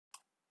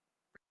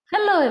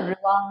Hello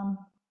everyone,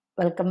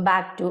 welcome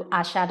back to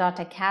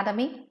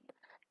Asha.Academy.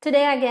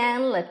 Today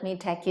again, let me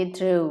take you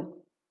through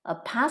a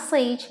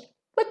passage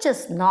which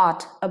is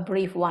not a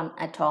brief one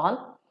at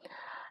all.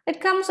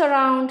 It comes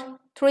around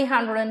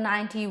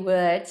 390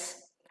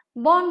 words,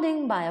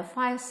 bonding by a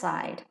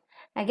fireside.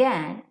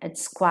 Again,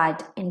 it's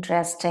quite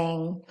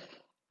interesting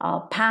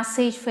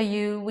passage for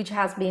you which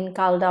has been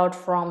culled out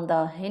from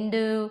the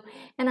Hindu,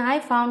 and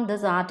I found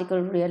this article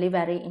really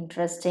very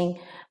interesting.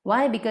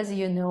 Why? Because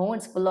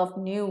it's full of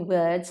new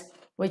words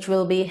which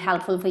will be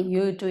helpful for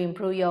you to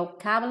improve your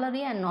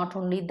vocabulary, and not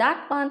only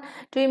that one,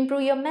 to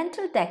improve your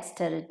mental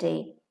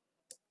dexterity.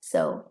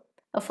 So,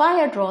 a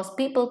fire draws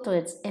people to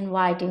its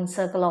inviting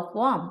circle of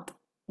warmth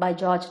by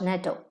George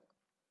Netto.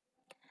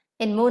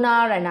 In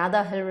Munnar and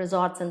other hill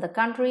resorts in the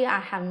country, I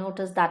have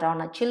noticed that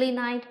on a chilly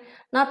night,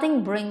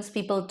 nothing brings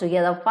people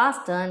together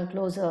faster and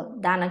closer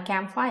than a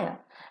campfire,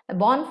 a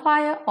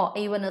bonfire, or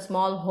even a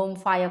small home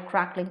fire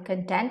crackling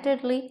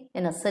contentedly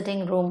in a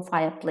sitting room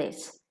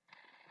fireplace.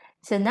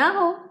 So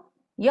now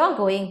you're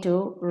going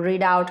to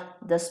read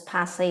out this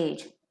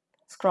passage.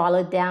 Scroll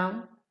it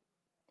down,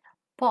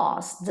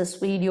 pause this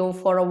video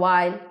for a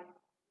while,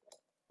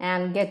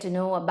 and get to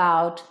know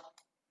about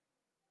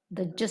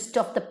the gist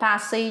of the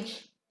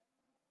passage.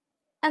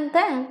 And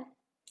then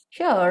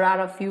here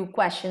are a few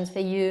questions for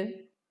you.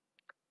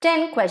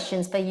 10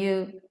 questions for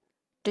you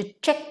to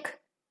check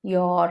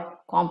your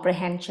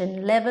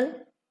comprehension level.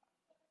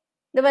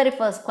 The very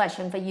first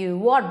question for you: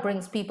 what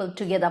brings people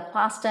together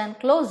faster and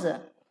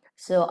closer?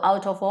 So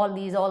out of all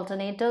these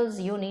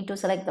alternatives, you need to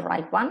select the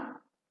right one.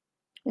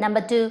 Number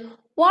 2,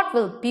 what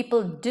will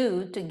people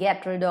do to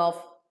get rid of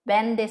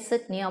when they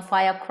sit near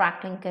fire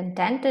crackling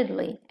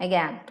contentedly?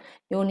 Again,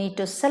 you need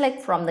to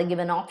select from the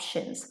given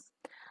options.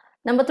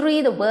 Number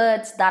 3, the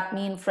words that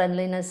mean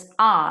friendliness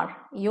are.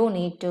 You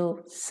need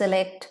to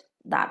select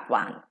that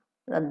one,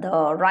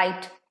 the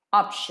right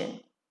option.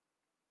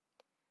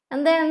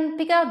 And then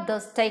pick out the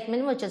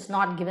statement which is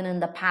not given in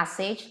the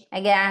passage.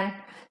 Again,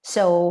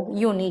 so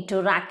you need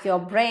to rack your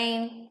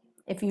brain.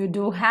 If you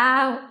do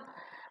have,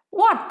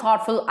 what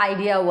thoughtful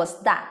idea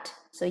was that?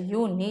 So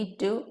you need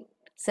to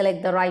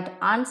select the right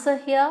answer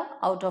here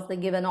out of the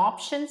given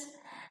options.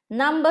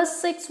 Number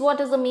 6,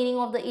 what is the meaning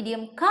of the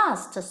idiom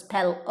cast a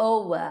spell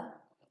over?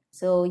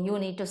 So you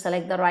need to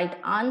select the right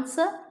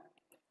answer.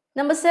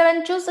 Number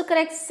 7, choose the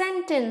correct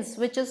sentence.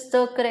 Which is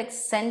the correct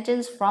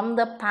sentence from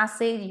the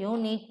passage? You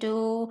need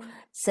to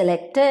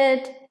select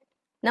it.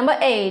 Number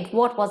 8,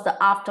 what was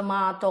the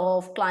aftermath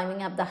of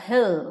climbing up the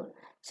hill?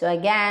 So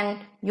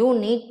again, you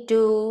need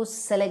to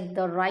select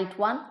the right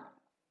one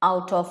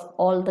out of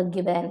all the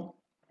given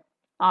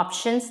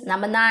options.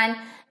 Number 9,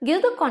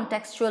 give the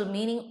contextual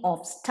meaning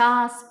of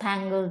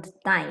Star-Spangled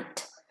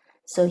Night.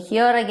 So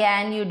here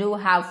again, you do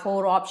have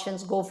 4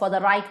 options. Go for the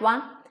right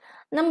one.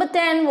 Number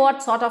 10,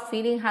 what sort of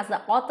feeling has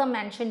the author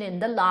mentioned in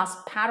the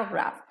last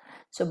paragraph?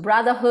 So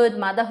brotherhood,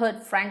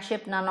 motherhood,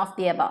 friendship, none of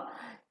the above.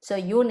 So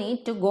you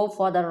need to go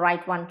for the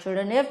right one,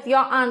 children, if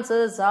your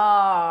answers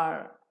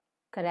are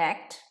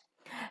correct.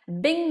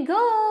 Bingo!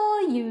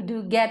 You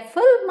do get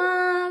full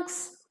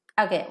marks.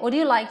 Okay, would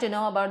you like to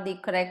know about the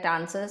correct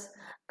answers?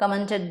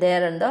 Comment it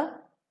there in the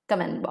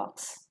comment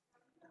box.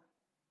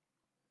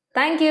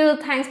 Thank you.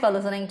 Thanks for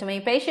listening to me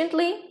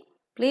patiently.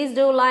 Please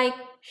do like,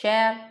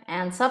 share,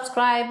 and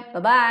subscribe.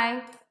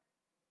 Bye-bye.